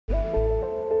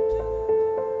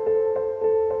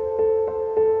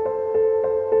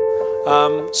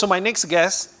So my next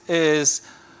guest is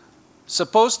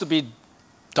supposed to be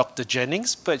Dr.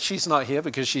 Jennings, but she's not here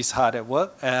because she's hard at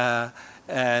work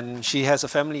and she has a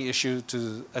family issue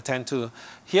to attend to.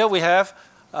 Here we have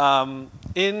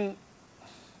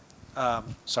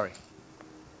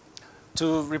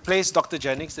to replace Dr.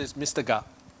 Jennings is Mr. Gark.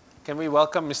 Can we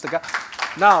welcome Mr. Gark?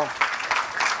 Now,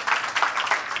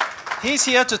 he's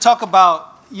here to talk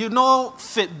about, you know,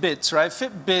 Fitbits, right?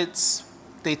 Fitbits,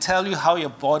 they tell you how your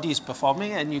body is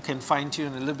performing and you can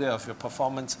fine-tune a little bit of your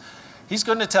performance. He's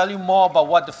going to tell you more about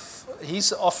what he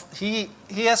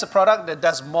has a product that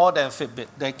does more than Fitbit,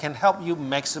 that can help you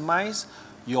maximize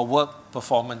your work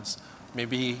performance.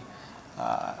 Maybe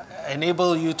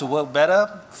enable you to work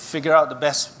better, figure out the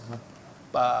best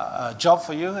job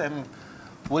for you, and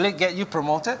will it get you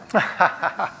promoted?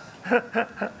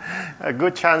 A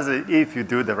good chance if you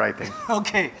do the right thing.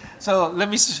 Okay, so let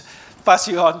me pass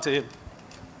you on to him.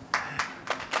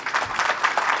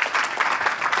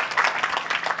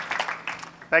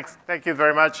 Thank you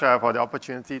very much for the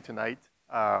opportunity tonight.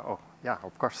 Oh, yeah,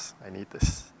 of course, I need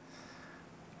this.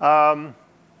 The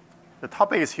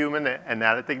topic is human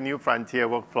analytic, new frontier,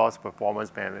 workforce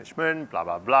performance management, blah,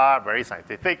 blah, blah, very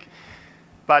scientific.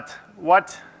 But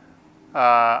what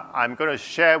I'm going to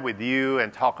share with you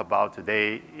and talk about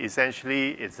today,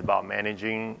 essentially, it's about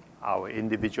managing our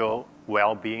individual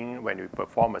well-being when we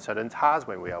perform a certain task,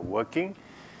 when we are working,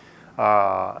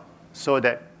 so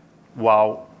that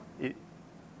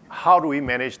how do we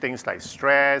manage things like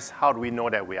stress? How do we know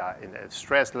that we are in a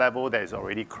stress level that is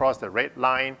already crossed the red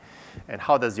line? And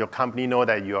how does your company know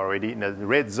that you're already in the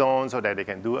red zone so that they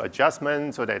can do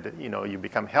adjustments so that you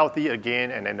become healthy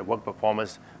again and then the work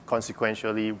performance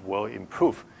consequentially will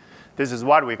improve? This is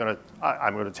what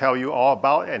I'm going to tell you all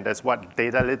about, and that's what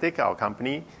Detalytics, our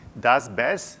company, does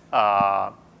best.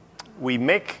 I'll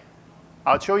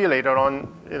show you later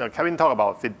on, Kevin talked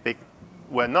about Fitbit.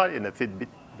 We're not in the Fitbit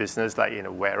business like in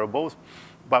the wearables,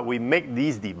 but we make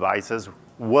these devices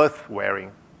worth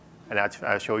wearing, and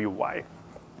I'll show you why.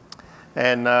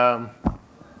 And I'll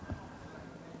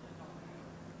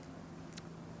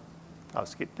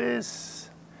skip this.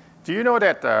 Do you know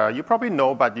that, you probably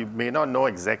know, but you may not know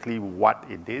exactly what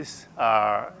it is.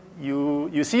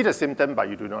 You see the symptom, but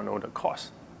you do not know the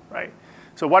cause, right?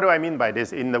 So what do I mean by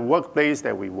this? In the workplace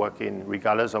that we work in,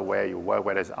 regardless of where you work,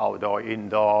 whether it's outdoor,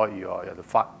 indoor, you're the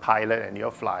pilot and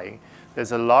you're flying,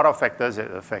 there's a lot of factors that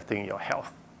are affecting your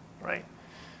health, right?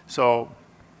 So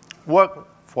work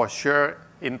for sure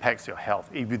impacts your health.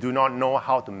 If you do not know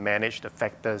how to manage the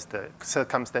factors, the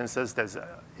circumstances that's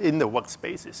in the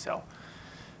workspace itself.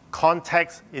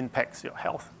 Context impacts your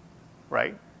health,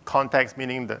 right? Context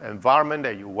meaning the environment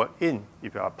that you work in.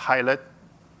 If you're a pilot,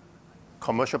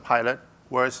 commercial pilot,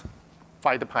 worse,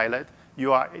 fighter pilot,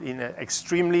 you are in an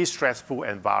extremely stressful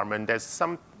environment that's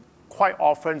quite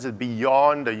often is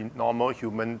beyond the normal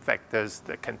human factors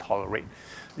that can tolerate.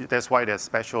 That's why they're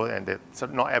special and so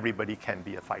not everybody can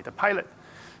be a fighter pilot.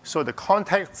 So the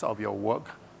context of your work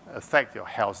affect your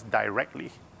health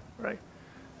directly, right?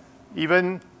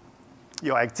 Even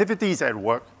your activities at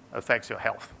work affects your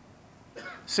health.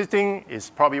 Sitting is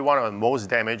probably one of the most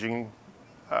damaging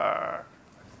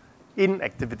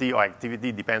inactivity or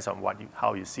activity, depends on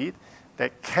how you see it,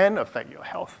 that can affect your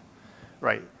health,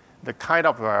 right? The kind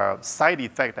of side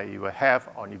effect that you will have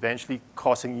on eventually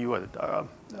causing you a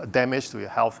damage to your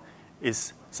health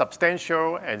is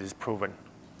substantial and is proven.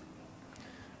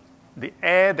 The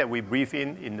air that we breathe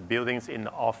in the buildings, in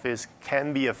the office,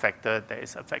 can be affected, that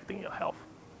is affecting your health.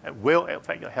 It will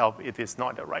affect your health if it's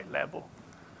not the right level.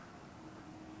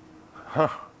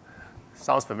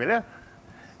 Sounds familiar?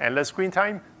 Endless screen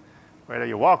time? Whether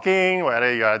you're walking,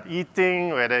 whether you are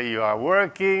eating, whether you are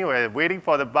working, whether waiting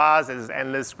for the bus, there's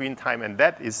endless screen time. And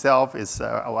that itself is,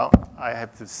 well, I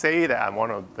have to say that I'm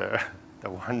one of the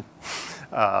one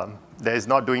that is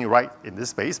not doing right in this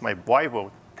space. My wife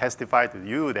will testify to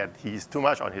you that he's too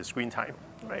much on his screen time,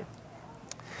 right?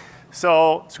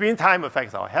 So screen time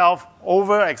affects our health.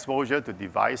 Overexposure to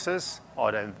devices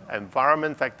or the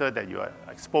environment factor that you are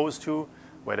exposed to,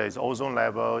 whether it's ozone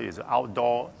level, it's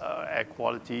outdoor air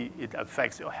quality, it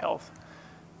affects your health.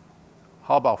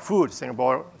 How about food?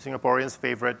 Singaporeans'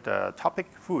 favorite topic,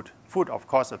 food. Food, of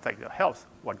course, affects your health.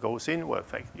 What goes in will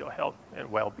affect your health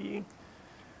and well-being.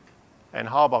 And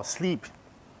how about sleep?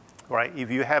 Right?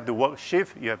 If you have to work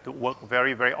shift, you have to work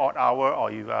very, very odd hour, or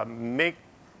you are made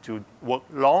to work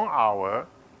long hour,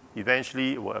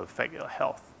 eventually it will affect your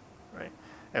health. Right?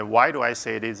 And why do I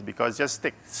say this? Because just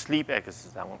take sleep as an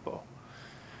example.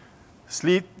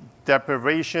 Sleep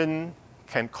deprivation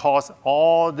can cause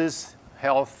all this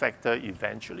health factor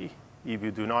eventually. if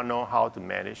you do not know how to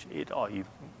manage it, or if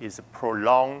it's a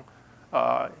prolonged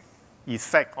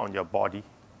effect on your body.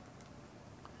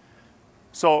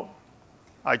 So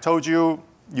I told you,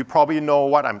 you probably know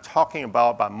what I'm talking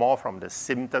about, but more from the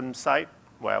symptom side.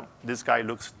 Well, this guy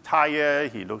looks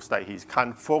tired, he looks like he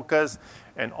can't focus,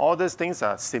 and all these things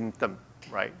are symptoms,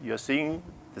 right? You're seeing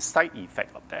the side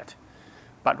effect of that.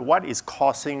 But what is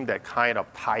causing that kind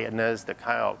of tiredness, the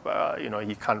kind of,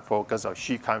 he can't focus or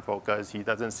she can't focus, he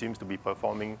doesn't seem to be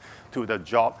performing to the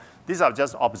job? These are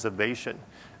just observation.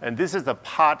 And this is the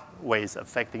part where it's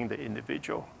affecting the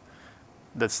individual.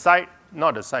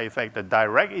 Not the side effect, the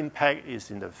direct impact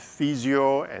is in the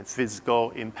physio and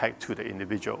physical impact to the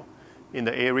individual. In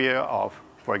the area of,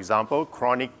 for example,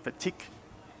 chronic fatigue.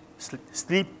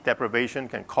 Sleep deprivation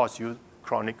can cause you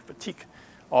chronic fatigue,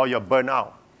 or your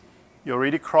burnout. You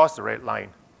already crossed the red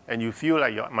line, and you feel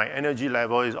like my energy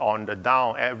level is on the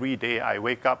down every day. I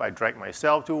wake up, I drag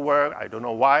myself to work. I don't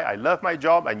know why. I love my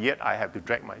job, and yet I have to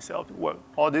drag myself to work.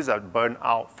 All these are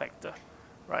burnout factor,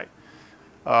 right?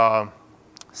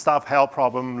 Staff health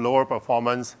problem, lower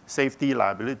performance, safety,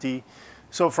 liability.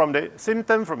 So from the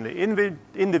symptom, from the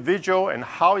individual and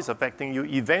how it's affecting you,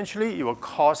 eventually it will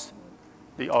cost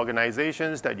the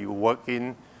organizations that you work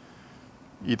in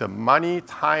either money,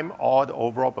 time, or the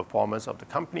overall performance of the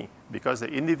company, because the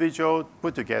individual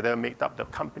put together make up the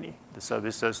company, the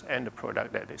services and the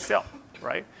product that they sell,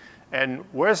 right? And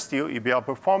worse still, if you are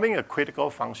performing a critical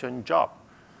function job,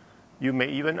 you may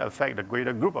even affect the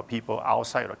greater group of people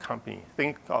outside of the company.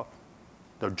 Think of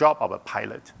the job of a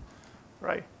pilot,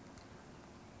 right?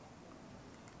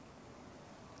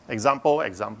 Example.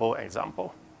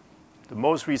 The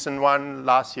most recent one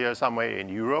last year somewhere in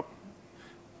Europe,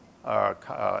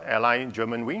 airline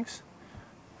Germanwings,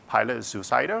 pilot is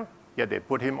suicidal, yet they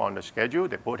put him on the schedule,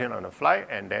 they put him on a flight,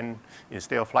 and then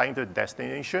instead of flying to the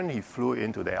destination, he flew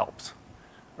into the Alps,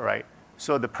 right?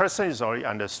 So the person is already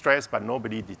under stress, but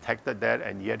nobody detected that,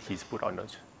 and yet he's put on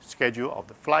the schedule of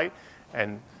the flight,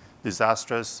 and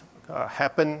disasters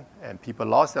happen, and people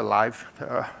lost their life.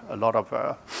 A lot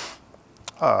of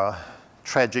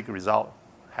tragic result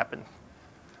happened.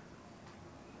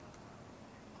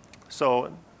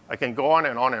 So I can go on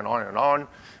and on and on and on.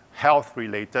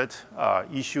 Health-related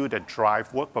issue that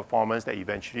drive work performance that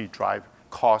eventually drive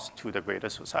cost to the greater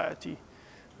society,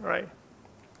 right?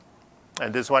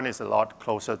 And this one is a lot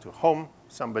closer to home.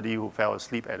 Somebody who fell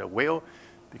asleep at a wheel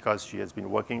because she has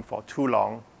been working for too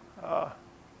long on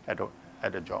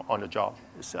the job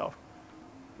itself,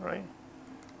 right?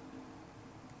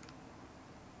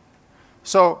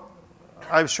 So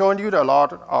I've shown you a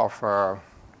lot of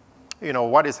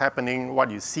what is happening,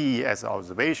 what you see as an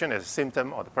observation, as a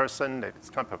symptom of the person that is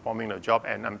performing the job,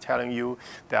 and I'm telling you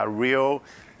there are real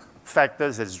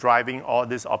factors that's driving all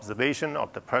this observation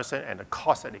of the person and the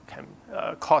cost that it can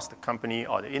cost the company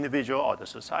or the individual or the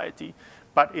society.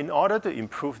 But in order to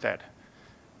improve that,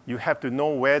 you have to know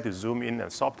where to zoom in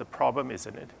and solve the problem,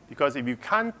 isn't it? Because if you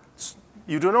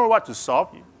don't know what to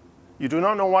solve, you do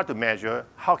not know what to measure,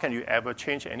 how can you ever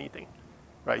change anything,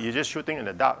 right? You're just shooting in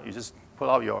the dark. You just pull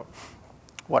out your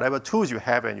whatever tools you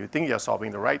have and you think you're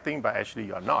solving the right thing, but actually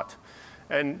you're not.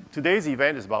 And today's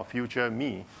event is about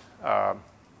FutureME.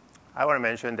 I want to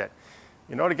mention that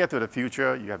in order to get to the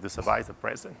future, you have to survive the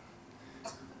present.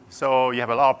 So you have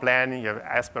a lot of planning, you have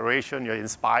aspiration, you're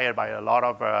inspired by a lot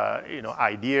of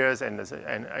ideas and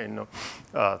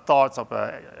thoughts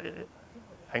of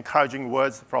encouraging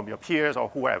words from your peers or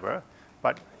whoever.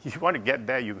 But if you want to get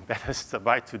there, you better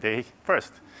survive today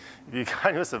first. If you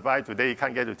can't survive today, you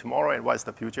can't get to tomorrow, and what's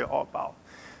the future all about?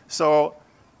 So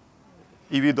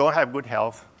if you don't have good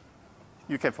health,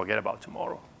 you can forget about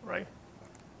tomorrow, right?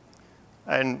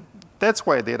 And that's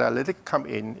where Detalytics come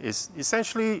in, is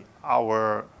essentially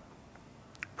our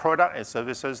product and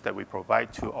services that we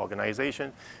provide to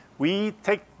organizations. We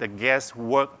take the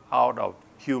guesswork out of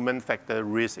human factor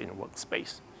risk in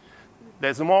workspace.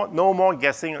 There's no more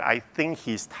guessing, I think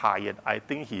he's tired, I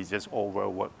think he's just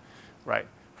overworked, right?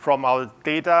 From our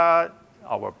data,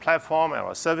 our platform, and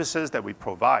our services that we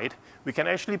provide, we can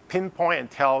actually pinpoint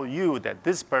and tell you that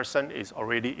this person is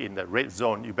already in the red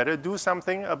zone. You better do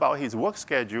something about his work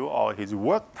schedule or his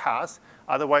work task,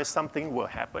 otherwise something will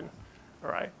happen,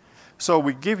 all right? So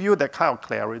we give you that kind of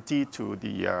clarity to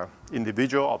the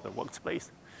individual of the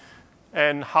workplace.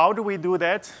 And how do we do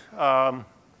that?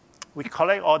 We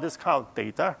collect all this kind of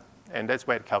data, and that's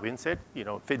what Calvin said,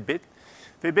 Fitbit.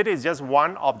 Fitbit is just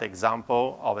one of the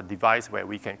example of a device where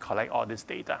we can collect all this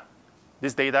data.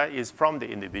 This data is from the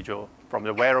individual, from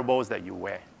the wearables that you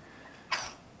wear.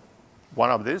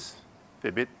 One of this,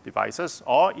 Fitbit devices,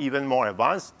 or even more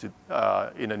advanced,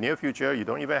 in the near future, you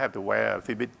don't even have to wear a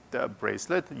Fitbit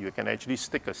bracelet. You can actually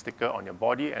stick a sticker on your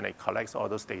body and it collects all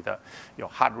those data, your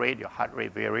heart rate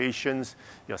variations,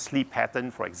 your sleep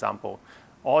pattern, for example.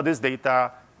 All this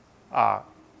data,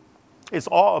 it's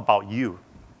all about you,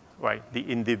 right? The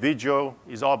individual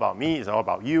is all about me, it's all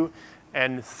about you.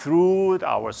 And through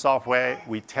our software,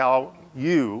 we tell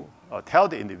you, or tell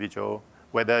the individual,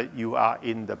 whether you are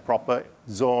in the proper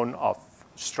zone of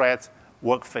stress,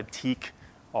 work fatigue,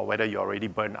 or whether you're already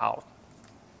burned out.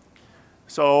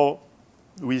 So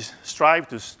we strive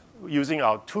to, using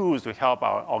our tools to help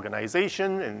our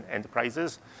organization and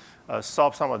enterprises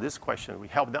solve some of these questions. We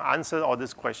help them answer all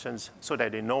these questions so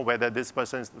that they know whether this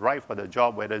person is right for the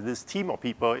job, whether this team of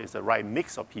people is the right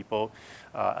mix of people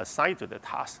assigned to the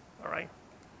task, all right?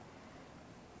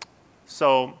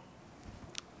 So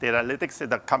Detalytics is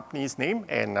the company's name,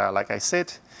 and like I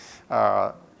said,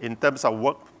 in terms of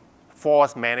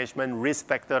workforce management, risk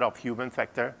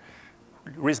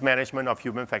management of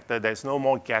human factor, there's no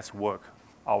more guesswork.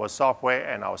 Our software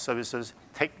and our services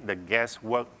take the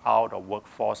guesswork out of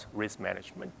workforce risk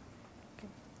management. Okay.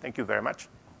 Thank you very much.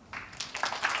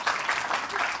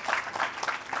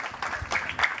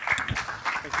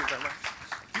 Thank you very much.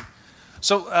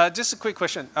 So just a quick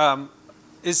question.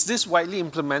 Is this widely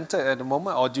implemented at the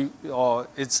moment, or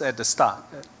it's at the start?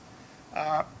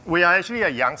 We are actually a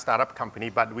young startup company,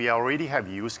 but we already have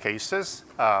use cases,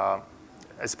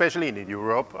 especially in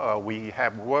Europe. We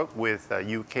have worked with the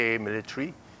UK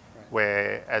military,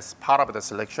 where as part of the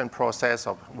selection process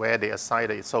of where they assign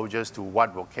the soldiers to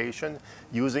what vocation,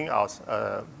 using our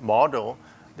model,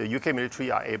 the UK military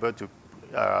are able to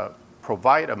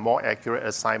provide a more accurate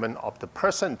assignment of the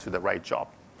person to the right job,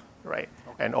 right?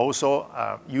 And also,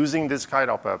 using this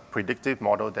kind of a predictive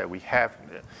model that we have,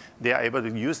 they are able to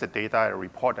use the data and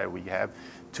report that we have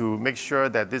to make sure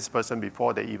that this person,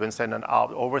 before they even send them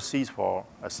out overseas for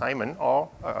assignment or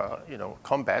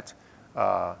combat,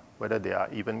 whether they are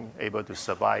even able to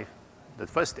survive the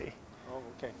first day. Oh,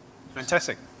 okay.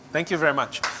 Fantastic. Thank you very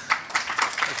much.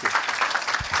 Thank you.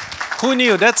 Who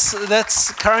knew?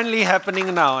 That's currently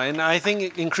happening now, and I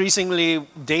think increasingly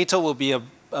data will be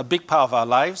a big part of our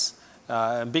lives.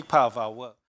 A big part of our work.